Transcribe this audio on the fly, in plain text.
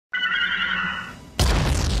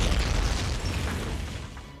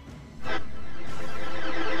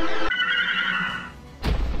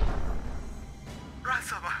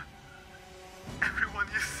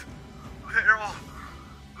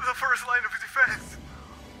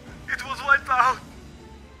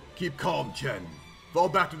Keep calm, Chen. Fall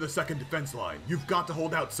back to the second defense line. You've got to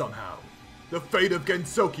hold out somehow. The fate of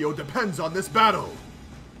Gensokyo depends on this battle!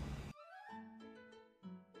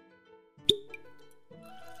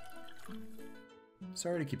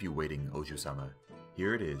 Sorry to keep you waiting, Oju-sama.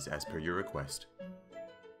 Here it is, as per your request.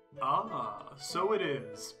 Ah, so it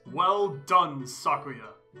is. Well done, Sakuya.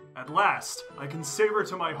 At last, I can savor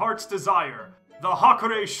to my heart's desire the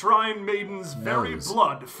Hakurei Shrine Maiden's very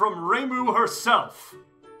blood from Reimu herself.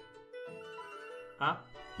 Huh?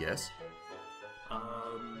 Yes?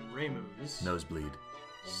 Reimu's? Nosebleed.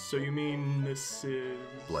 So you mean this is...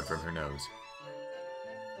 Blood from her nose.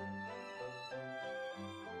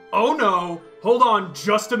 Oh no! Hold on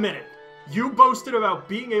just a minute. You boasted about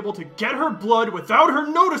being able to get her blood without her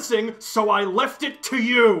noticing, so I left it to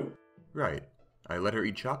you! Right. I let her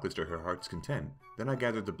eat chocolates to her heart's content. Then I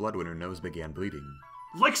gathered the blood when her nose began bleeding.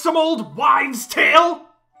 Like some old wives' tale?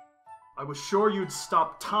 I was sure you'd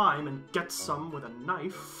stop time and get some with a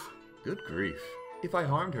knife. Good grief. If I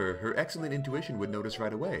harmed her, her excellent intuition would notice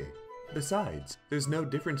right away. Besides, there's no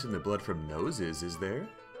difference in the blood from noses, is there?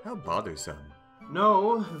 How bothersome.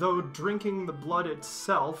 No, though drinking the blood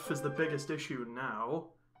itself is the biggest issue now.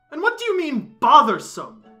 And what do you mean,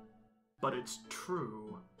 bothersome? But it's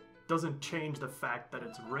true. Doesn't change the fact that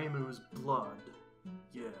it's Reimu's blood.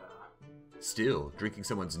 Yeah. Still, drinking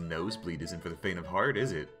someone's nosebleed isn't for the faint of heart,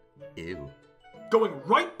 is it? Ew. Going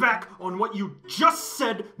right back on what you just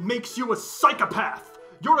said makes you a psychopath!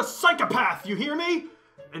 You're a psychopath, you hear me?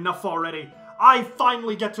 Enough already. I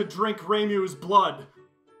finally get to drink Reimu's blood.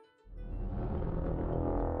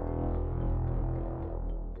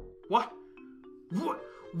 What?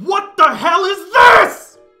 What the hell is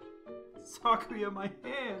this?! Sakuya, my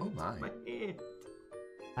hand. Oh my. My hand.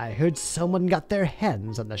 I heard someone got their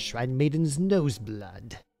hands on the Shrine Maiden's nose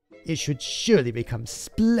blood. It should surely become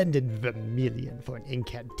splendid vermilion for an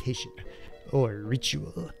incantation or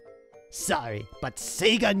ritual. Sorry, but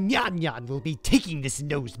Seiga Nyan Nyan will be taking this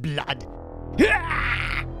nose blood.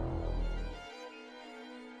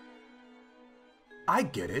 I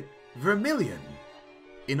get it. Vermilion.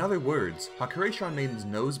 In other words, Hakurei Shrine Maiden's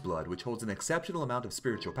nose blood, which holds an exceptional amount of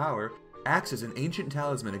spiritual power, acts as an ancient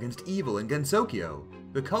talisman against evil in Gensokyo.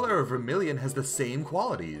 The color of vermilion has the same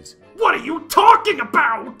qualities. What are you talking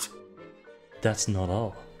about?! That's not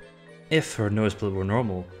all. If her nosebleed were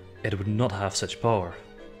normal, it would not have such power.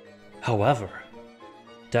 However,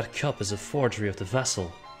 that cup is a forgery of the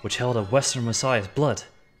vessel which held a Western Messiah's blood,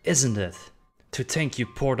 isn't it? To think you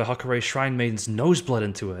poured the Hakurei Shrine Maiden's noseblood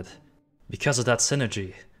into it. Because of that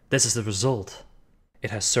synergy, this is the result.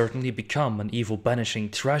 It has certainly become an evil banishing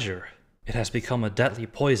treasure. It has become a deadly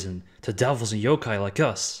poison to devils and yokai like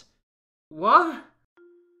us. What?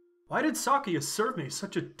 Why did Sakuya serve me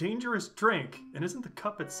such a dangerous drink? And isn't the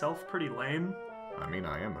cup itself pretty lame? I mean,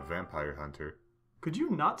 I am a vampire hunter. Could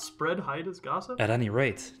you not spread Haida's gossip? At any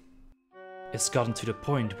rate, it's gotten to the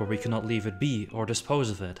point where we cannot leave it be or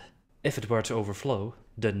dispose of it. If it were to overflow,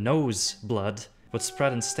 the nose blood would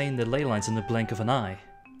spread and stain the ley lines in the blink of an eye.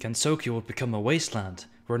 Gensokyo would become a wasteland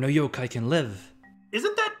where no yokai can live.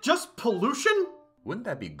 Isn't that just pollution? Wouldn't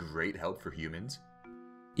that be great help for humans?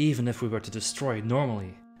 Even if we were to destroy it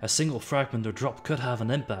normally, a single fragment or drop could have an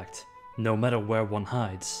impact, no matter where one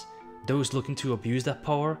hides. Those looking to abuse that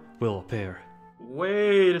power will appear.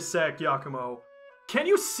 Wait a sec, Yakumo. Can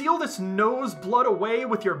you seal this nose blood away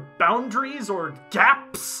with your boundaries or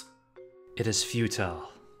gaps? It is futile.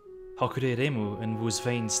 Hakurei Reimu, in whose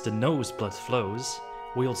veins the nose blood flows,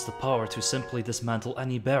 wields the power to simply dismantle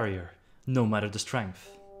any barrier, no matter the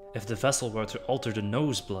strength. If the vessel were to alter the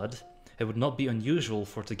nose blood, it would not be unusual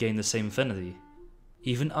for it to gain the same affinity.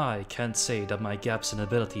 Even I can't say that my gaps in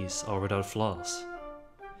abilities are without flaws.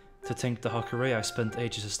 To think the Hakurei I spent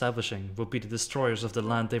ages establishing would be the destroyers of the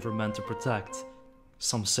land they were meant to protect.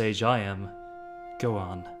 Some sage I am. Go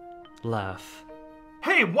on, laugh.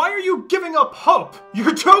 Hey, why are you giving up hope?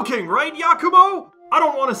 You're joking, right, Yakumo? I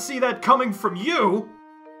don't want to see that coming from you.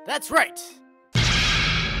 That's right.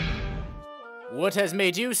 What has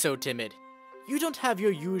made you so timid? You don't have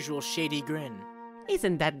your usual shady grin.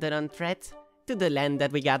 Isn't that the non-threat to the land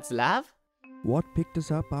that we gods love? What picked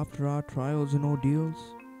us up after our trials and ordeals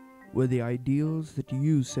were the ideals that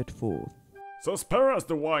you set forth. So spare us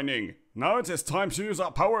the whining. Now it is time to use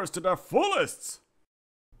our powers to their fullest.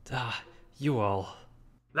 You all.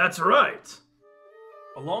 That's right.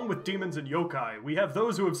 Along with demons and yokai, we have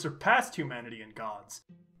those who have surpassed humanity and gods.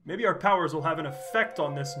 Maybe our powers will have an effect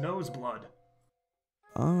on this noseblood.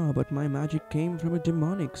 Ah, but my magic came from a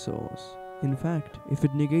demonic source. In fact, if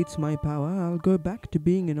it negates my power, I'll go back to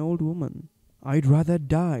being an old woman. I'd rather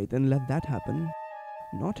die than let that happen.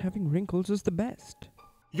 Not having wrinkles is the best.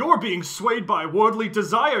 You're being swayed by worldly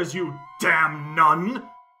desires, you damn nun!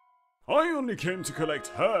 I only came to collect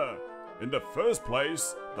her. In the first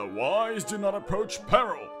place, the wise do not approach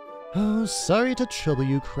peril. Oh, sorry to trouble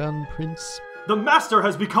you, Crown Prince. The master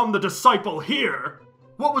has become the disciple here!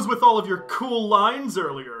 What was with all of your cool lines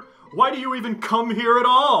earlier? Why do you even come here at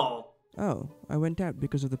all? Oh, I went out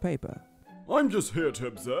because of the paper. I'm just here to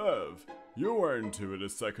observe. You were into it a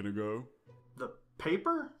second ago. The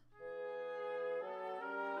paper?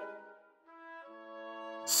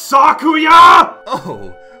 Sakuya!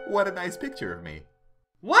 Oh, what a nice picture of me.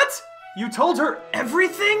 What? You told her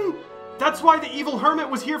everything? That's why the evil hermit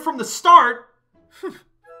was here from the start!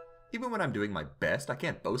 Even when I'm doing my best, I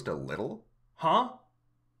can't boast a little. Huh?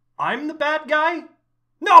 I'm the bad guy?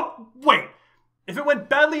 No, wait! If it went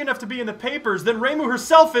badly enough to be in the papers, then Reimu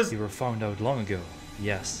herself is— You were found out long ago,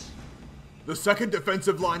 yes. The second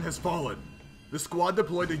defensive line has fallen. The squad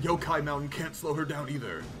deployed to Yokai Mountain can't slow her down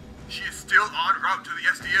either. She is still en route to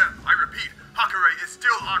the SDM. I repeat, Hakurei is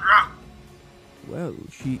still en route. Well,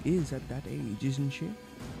 she is at that age, isn't she?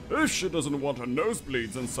 If she doesn't want her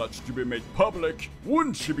nosebleeds and such to be made public,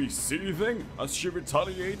 wouldn't she be seething as she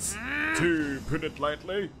retaliates? To put it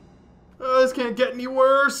lightly. This can't get any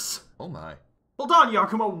worse. Oh my. Hold on,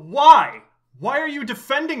 Yakumo, why? Why are you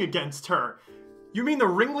defending against her? You mean the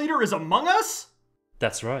ringleader is among us?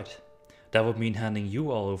 That's right. That would mean handing you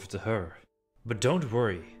all over to her. But don't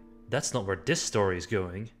worry, that's not where this story is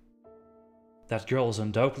going. That girl is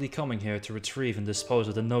undoubtedly coming here to retrieve and dispose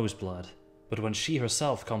of the Noseblood. But when she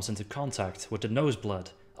herself comes into contact with the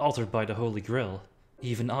Noseblood, altered by the Holy Grail,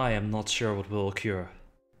 even I am not sure what will occur.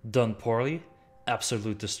 Done poorly?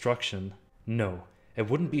 Absolute destruction. No, it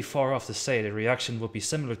wouldn't be far off to say the reaction would be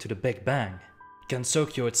similar to the Big Bang.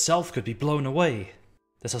 Gensokyo itself could be blown away.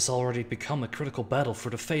 This has already become a critical battle for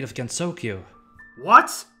the fate of Gensokyo.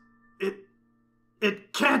 What?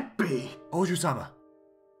 It can't be. Oju-sama.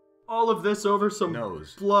 All of this over some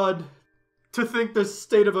Nose. blood. To think this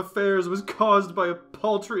state of affairs was caused by a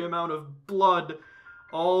paltry amount of blood.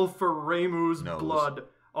 All for Reimu's Nose. blood.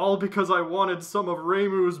 All because I wanted some of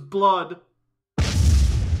Reimu's blood.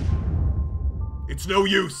 It's no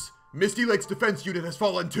use. Misty Lake's defense unit has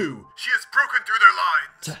fallen too. She has broken through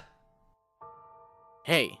their lines.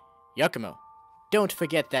 Hey, Yakumo, don't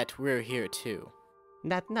forget that we're here too.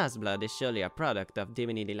 That Noseblood is surely a product of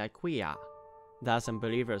divinity like we are. Thus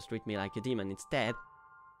unbelievers treat me like a demon instead.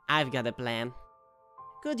 I've got a plan.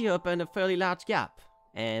 Could you open a fairly large gap?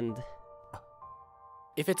 And...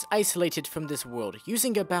 If it's isolated from this world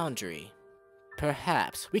using a boundary,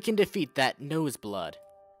 perhaps we can defeat that Noseblood.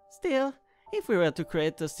 Still, if we were to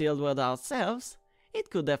create a sealed world ourselves, it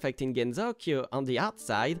could affect Gensokyo on the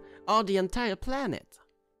outside or the entire planet.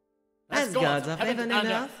 As gods of heaven and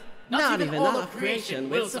earth, not even all of creation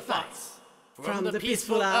will suffice. From the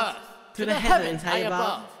peaceful earth to the heavens high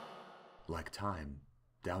above. Like time,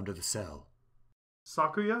 down to the cell.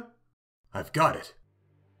 Sakuya? I've got it!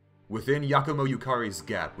 Within Yakumo Yukari's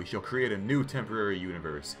gap, we shall create a new temporary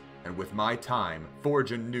universe, and with my time,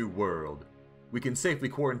 forge a new world. We can safely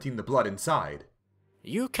quarantine the blood inside.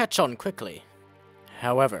 You catch on quickly.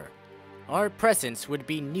 However, our presence would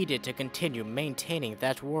be needed to continue maintaining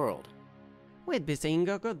that world. We'd be saying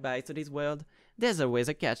our goodbyes to this world. There's always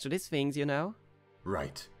a catch to these things, you know.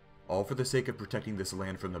 Right. All for the sake of protecting this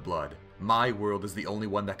land from the blood. My world is the only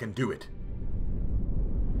one that can do it.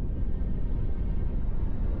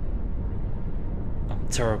 I'm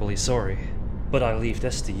terribly sorry, but I leave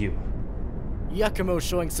this to you. Yakumo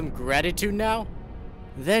showing some gratitude now?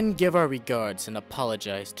 Then give our regards and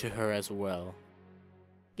apologize to her as well.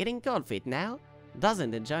 Getting cold feet now?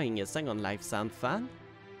 Doesn't enjoying a second life sound fun?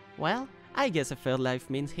 Well, I guess a third life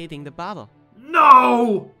means hitting the bottle.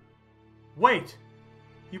 No! Wait.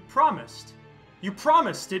 You promised. You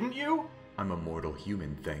promised, didn't you? I'm a mortal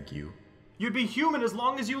human, thank you. You'd be human as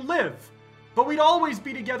long as you live. But we'd always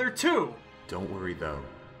be together too. Don't worry though.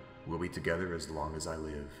 We'll be together as long as I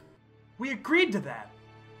live. We agreed to that.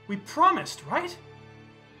 We promised, right?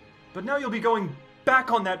 But now you'll be going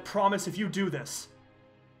back on that promise if you do this.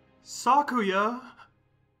 Sakuya...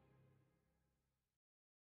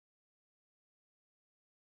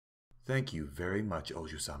 Thank you very much,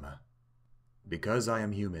 Oju-sama. Because I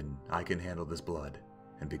am human, I can handle this blood,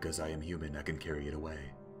 and because I am human, I can carry it away.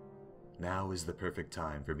 Now is the perfect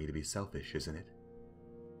time for me to be selfish, isn't it?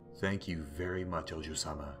 Thank you very much,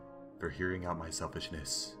 Oju-sama, for hearing out my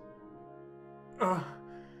selfishness.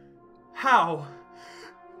 How?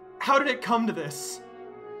 How did it come to this?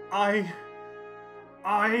 I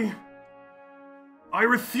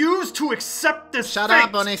refuse to accept this Shut fate!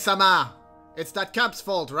 up, Oni-sama! It's that cup's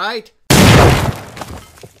fault, right?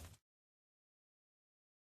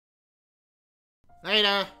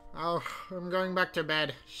 Later. Oh, I'm going back to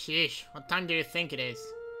bed. Sheesh, what time do you think it is?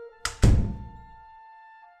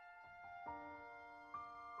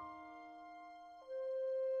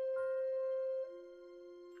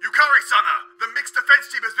 Yukari-sama, the mixed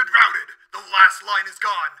defense team has been routed. The last line is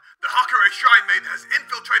gone. The Hakurei Shrine Maiden has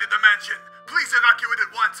infiltrated the mansion. Please evacuate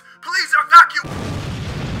at once. Please evacuate!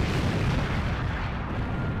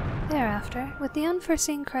 Thereafter, with the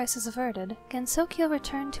unforeseen crisis averted, Gensokyo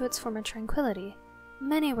returned to its former tranquility.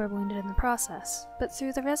 Many were wounded in the process, but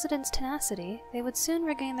through the residents' tenacity, they would soon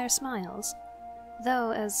regain their smiles.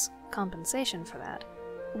 Though, as compensation for that,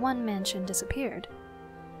 one mansion disappeared.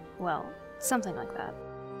 Well, something like that.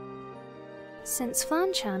 Since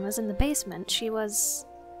Flan-chan was in the basement, she was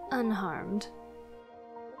unharmed.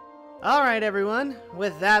 Alright everyone,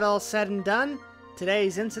 with that all said and done,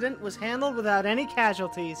 today's incident was handled without any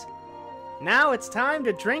casualties. Now it's time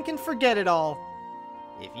to drink and forget it all.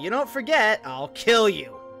 If you don't forget, I'll kill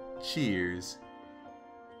you. Cheers.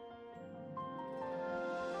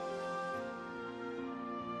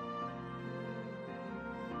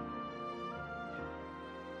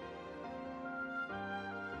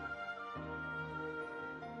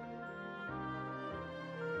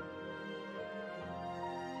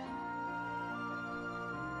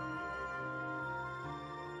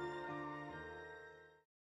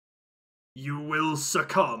 You will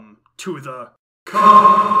succumb to the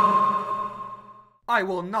Ka. I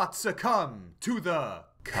will not succumb to the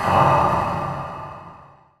Ka.